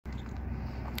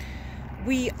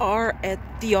We are at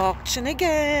the auction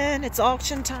again. It's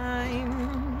auction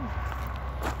time.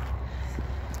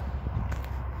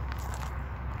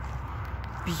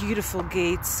 Beautiful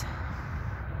gates.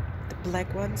 The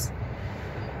black ones.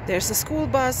 There's a school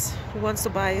bus. Who wants to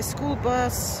buy a school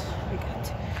bus? We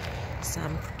got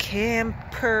some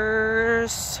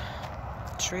campers,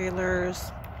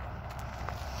 trailers.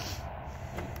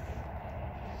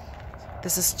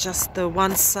 This is just the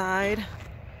one side.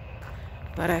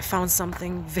 But I found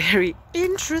something very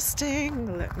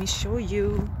interesting. Let me show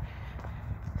you.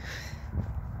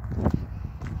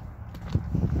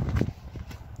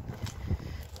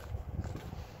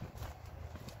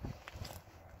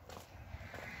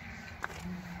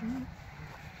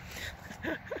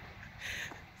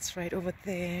 It's right over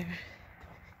there.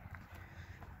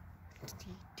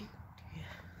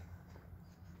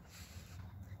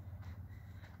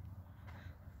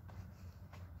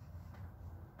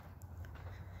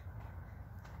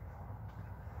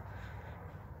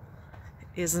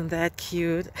 Isn't that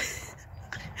cute?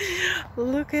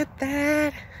 Look at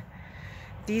that.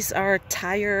 These are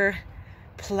tire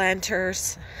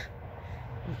planters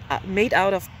made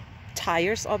out of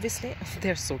tires, obviously.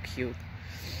 They're so cute.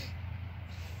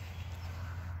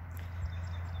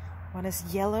 One is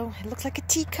yellow. It looks like a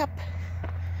teacup.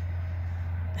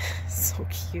 So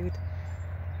cute.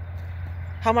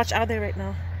 How much are they right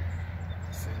now?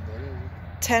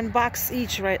 $10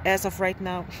 each, right, as of right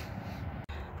now.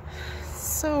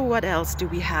 So what else do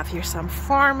we have here? Some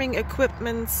farming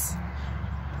equipments.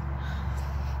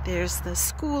 There's the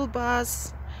school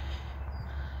bus.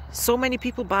 So many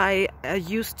people buy a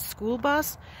used school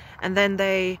bus and then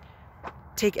they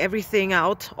take everything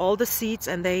out, all the seats,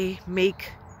 and they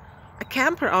make a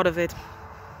camper out of it.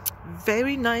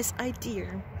 Very nice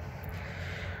idea.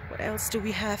 What else do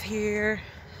we have here?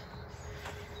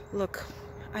 Look,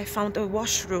 I found a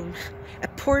washroom, a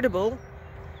portable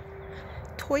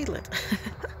toilet.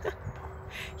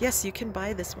 Yes, you can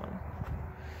buy this one.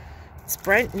 It's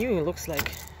brand new, it looks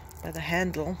like, by the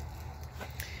handle.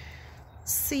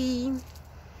 See?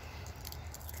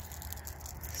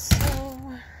 So...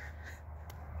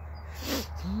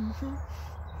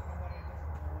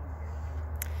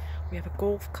 we have a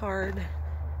golf cart.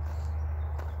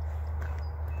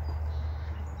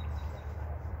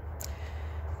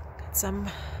 Got some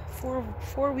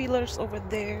four-wheelers over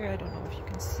there. I don't know if you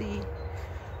can see.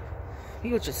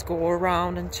 We'll just go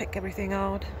around and check everything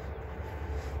out.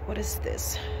 What is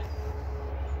this?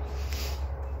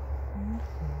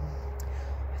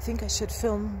 I think I should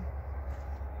film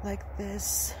like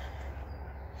this.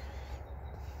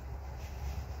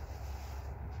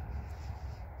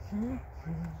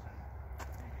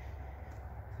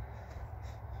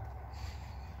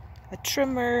 A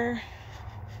trimmer.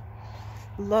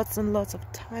 Lots and lots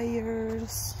of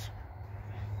tires.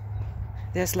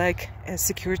 There's like a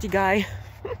security guy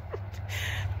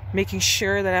making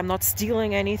sure that I'm not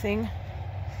stealing anything.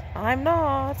 I'm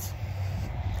not.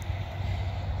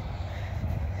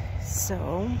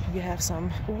 So we have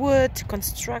some wood,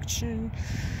 construction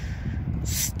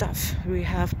stuff. We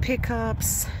have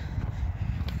pickups.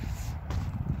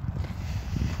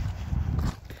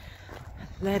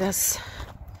 Let's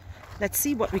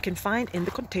see what we can find in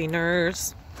the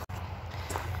containers.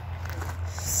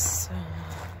 So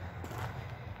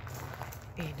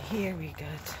in here we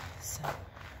got some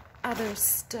other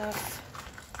stuff.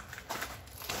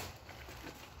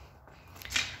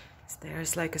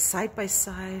 There's like a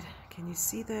side-by-side. Can you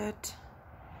see that?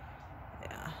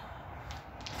 Yeah.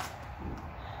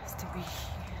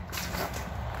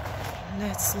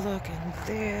 Let's look in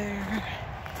there.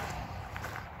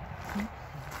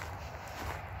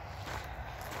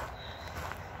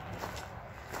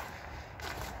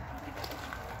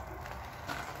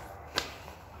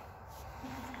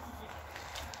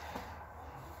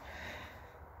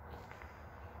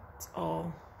 It's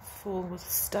all full with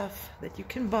stuff that you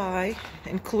can buy,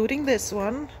 including this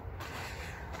one.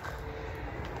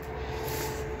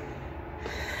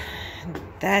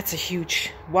 That's a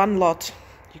huge one lot.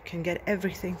 You can get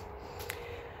everything.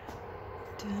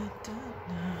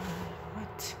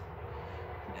 What?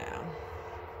 No.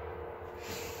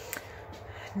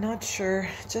 Not sure.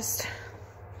 Just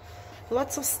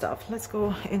lots of stuff. Let's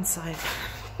go inside.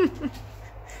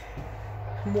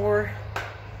 More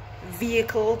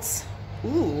vehicles.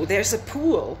 Ooh, there's a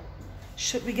pool.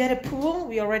 Should we get a pool?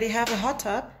 We already have a hot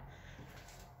tub.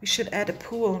 We should add a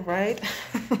pool, right?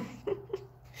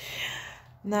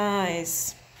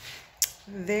 Nice.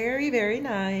 Very, very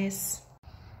nice.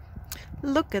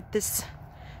 Look at this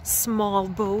small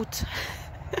boat.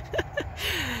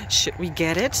 Should we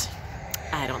get it?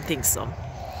 I don't think so.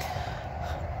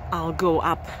 I'll go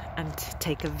up and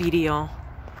take a video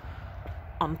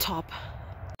on top.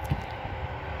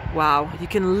 Wow, you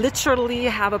can literally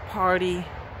have a party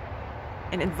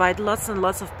and invite lots and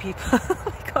lots of people. Oh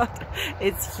my god,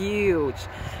 it's huge.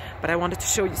 But I wanted to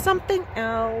show you something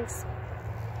else.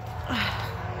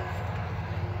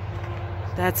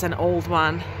 That's an old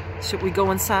one. Should we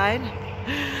go inside?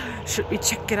 Should we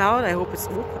check it out? I hope it's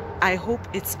open. I hope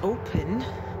it's open,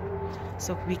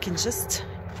 so we can just.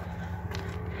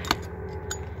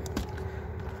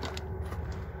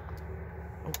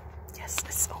 Oh, yes,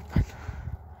 it's open.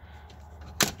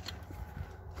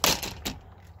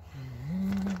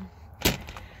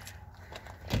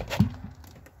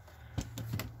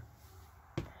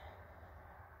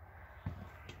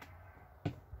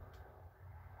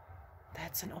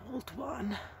 That's an old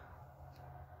one.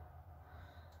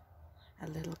 A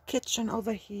little kitchen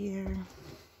over here.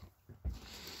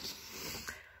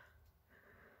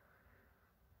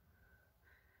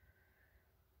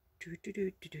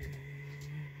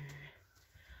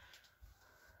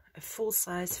 A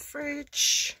full-size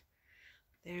fridge.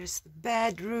 There's the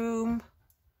bedroom.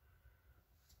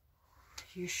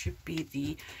 Here should be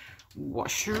the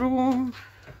washroom.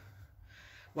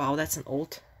 Wow, that's an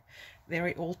old,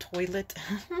 very old toilet.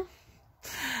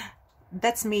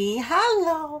 That's me.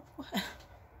 Hello.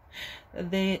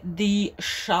 The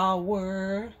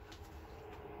shower.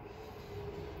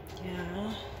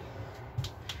 Yeah.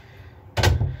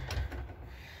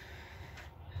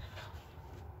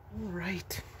 All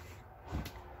right.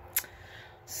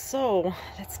 So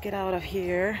let's get out of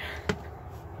here.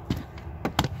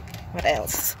 What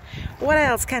else? What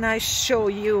else can I show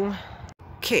you?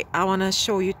 Okay, I want to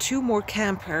show you two more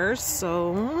campers.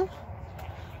 So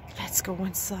let's go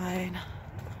inside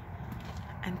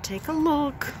and take a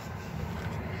look.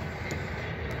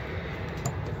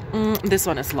 This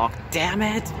one is locked, damn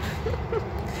it.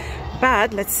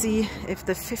 But let's see if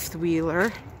the fifth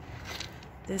wheeler,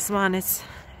 this one is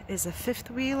a fifth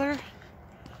wheeler,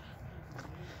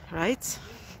 right?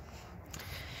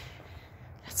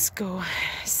 Let's go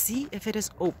see if it is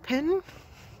open.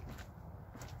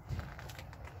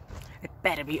 It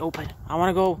better be open. I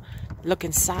want to go look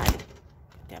inside.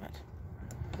 Damn it.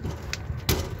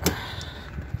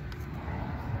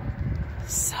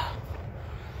 So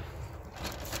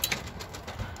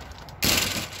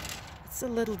it's a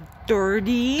little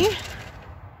dirty.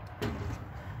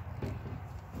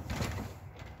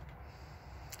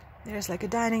 There's like a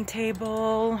dining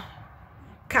table,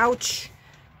 couch.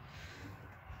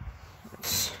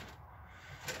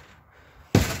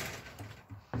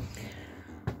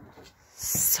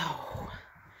 So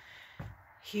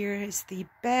here is the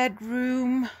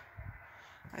bedroom.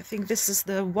 I think this is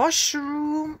the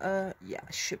washroom. Yeah,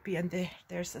 it should be. And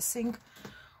there's a sink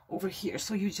over here.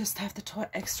 So you just have the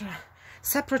extra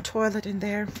separate toilet in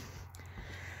there.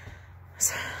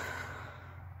 So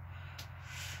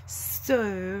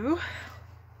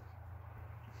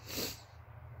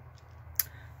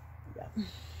yeah.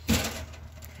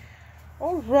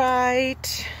 All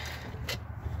right.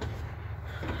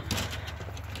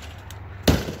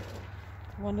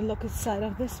 Want to look inside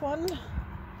of this one?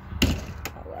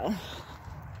 Oh well.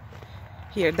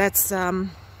 Here, that's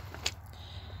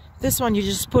this one you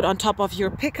just put on top of your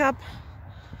pickup.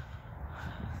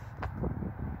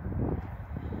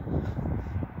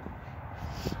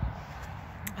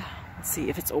 Let's see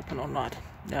if it's open or not.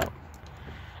 No.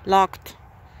 Locked.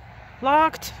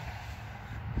 Locked.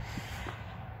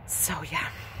 So yeah.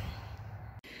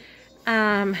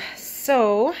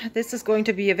 So this is going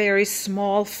to be a very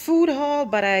small food haul,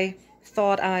 but I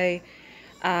thought I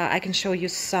can show you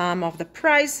some of the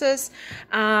prices.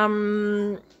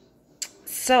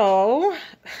 So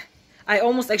I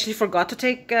almost actually forgot to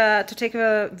take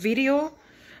a video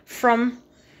from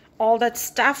all that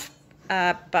stuff,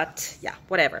 but yeah,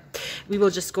 whatever. We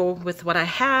will just go with what I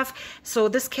have. So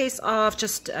this case of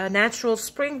just natural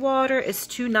spring water is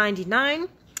 $2.99.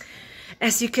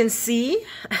 As you can see,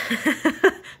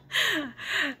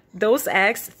 those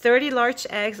eggs, 30 large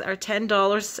eggs, are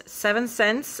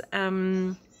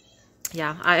 $10.07.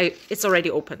 Yeah, it's already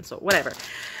open, so whatever.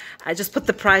 I just put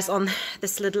the price on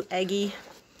this little eggie.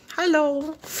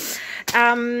 Hello.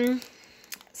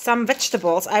 Some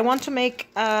vegetables. I want to make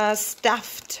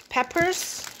stuffed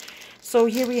peppers. So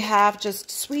here we have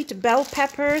just sweet bell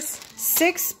peppers.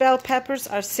 6 bell peppers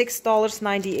are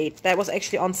 $6.98. That was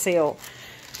actually on sale.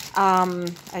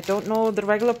 I don't know the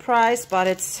regular price, but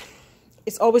it's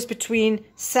always between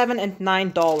 $7 and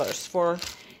 $9 for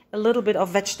a little bit of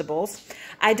vegetables.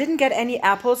 I didn't get any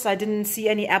apples. I didn't see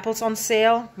any apples on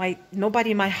sale.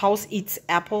 Nobody in my house eats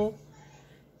apple.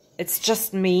 It's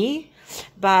just me.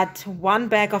 but one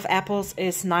bag of apples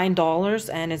is $9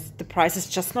 and the price is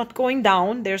just not going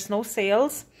down. There's no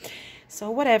sales, so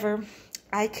whatever.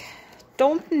 I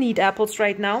don't need apples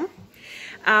right now.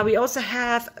 We also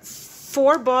have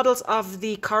 4 bottles of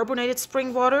the carbonated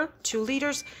spring water, 2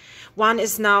 liters. One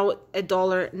is now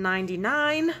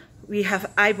 $1.99.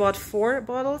 I bought 4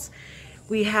 bottles.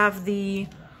 We have the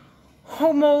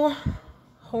Homo,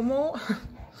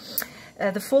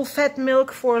 the full fat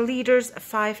milk, 4 liters,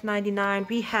 $5.99.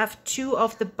 We have 2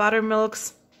 of the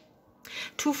buttermilks,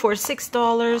 2 for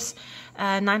 $6,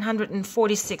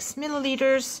 946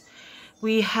 milliliters.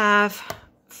 We have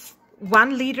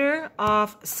 1 liter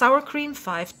of sour cream,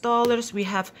 $5. We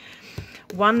have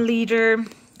 1 liter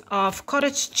of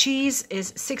cottage cheese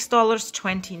is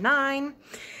 $6.29.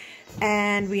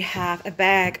 And we have a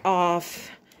bag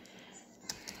of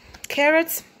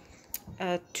carrots,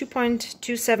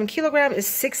 2.27 kilogram is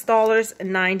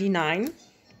 $6.99.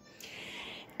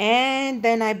 And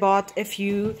then I bought a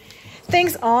few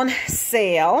things on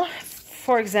sale.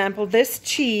 For example, this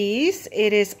cheese,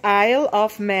 it is Isle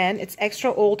of Man. It's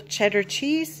extra old cheddar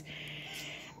cheese.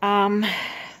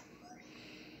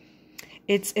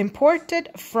 It's imported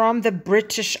from the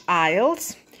British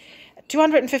Isles.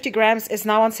 250 grams is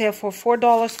now on sale for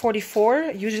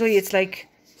 $4.44. Usually it's like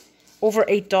over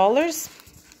 $8.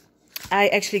 I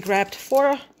actually grabbed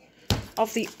 4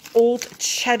 of the old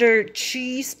cheddar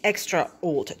cheese, extra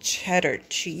old cheddar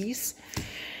cheese.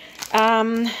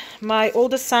 My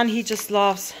oldest son, he just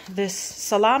loves this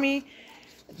salami,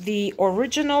 the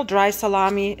original dry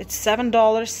salami. It's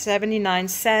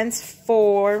 $7.79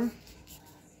 for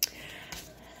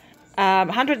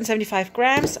 175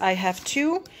 grams. I have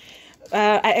 2.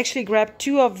 I actually grabbed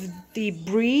 2 of the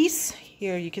Breeze.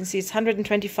 Here you can see it's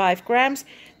 125 grams,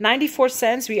 94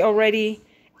 cents. We already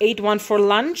ate one for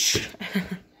lunch.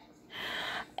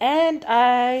 And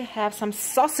I have some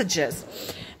sausages.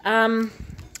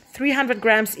 300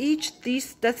 grams each.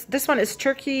 This one is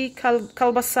turkey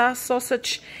kalbasa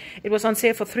sausage. It was on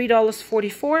sale for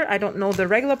 $3.44. I don't know the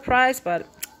regular price, but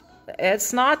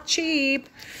it's not cheap.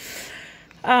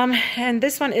 And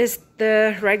this one is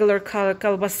the regular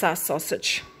kalbasa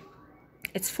sausage.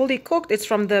 It's fully cooked. It's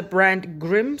from the brand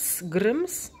Grimm's.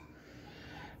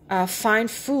 Fine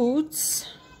Foods.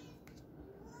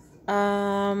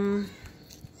 I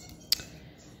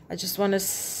just want to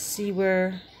see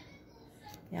where...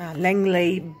 Yeah,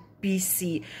 Langley,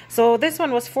 BC. So this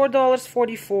one was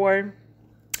 $4.44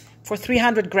 for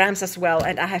 300 grams as well.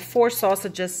 And I have 4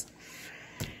 sausages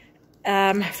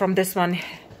from this one.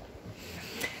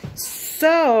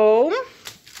 So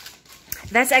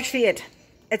that's actually it.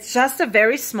 It's just a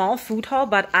very small food haul,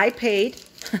 but I paid,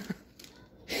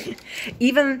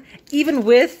 even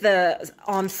with the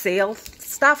on sale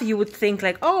stuff, you would think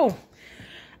like, oh,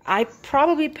 I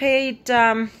probably paid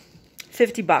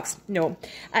 $50. No,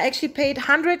 I actually paid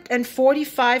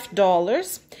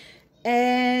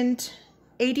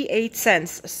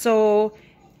 $145.88. So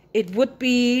it would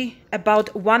be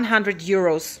about 100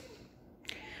 euros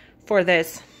for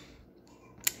this.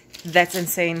 That's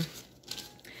insane.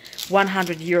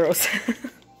 100 euros.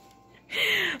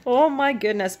 Oh my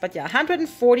goodness. But yeah,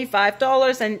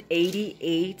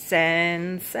 $145.88.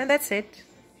 And that's it.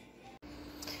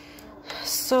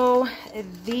 So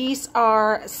these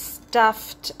are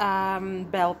stuffed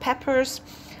bell peppers.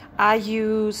 I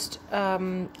used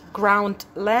ground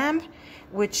lamb,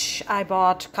 which I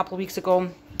bought a couple of weeks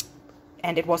ago,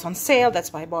 and it was on sale.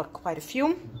 That's why I bought quite a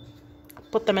few.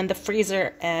 Put them in the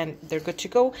freezer and they're good to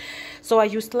go. So I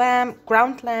used lamb,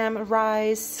 ground lamb,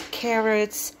 rice,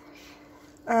 carrots,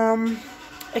 a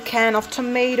can of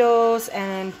tomatoes,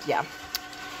 and yeah.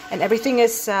 And everything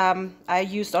is, I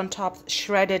used on top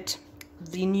shredded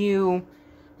the new,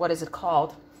 what is it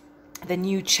called? The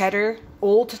new cheddar,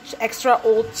 extra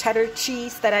old cheddar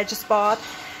cheese that I just bought.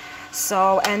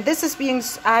 So, and this is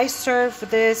I serve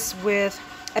this with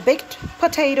a baked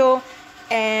potato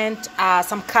and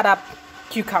some cut up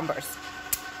cucumbers.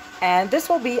 And this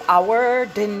will be our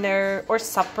dinner or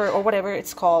supper or whatever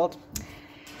it's called.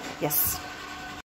 Yes.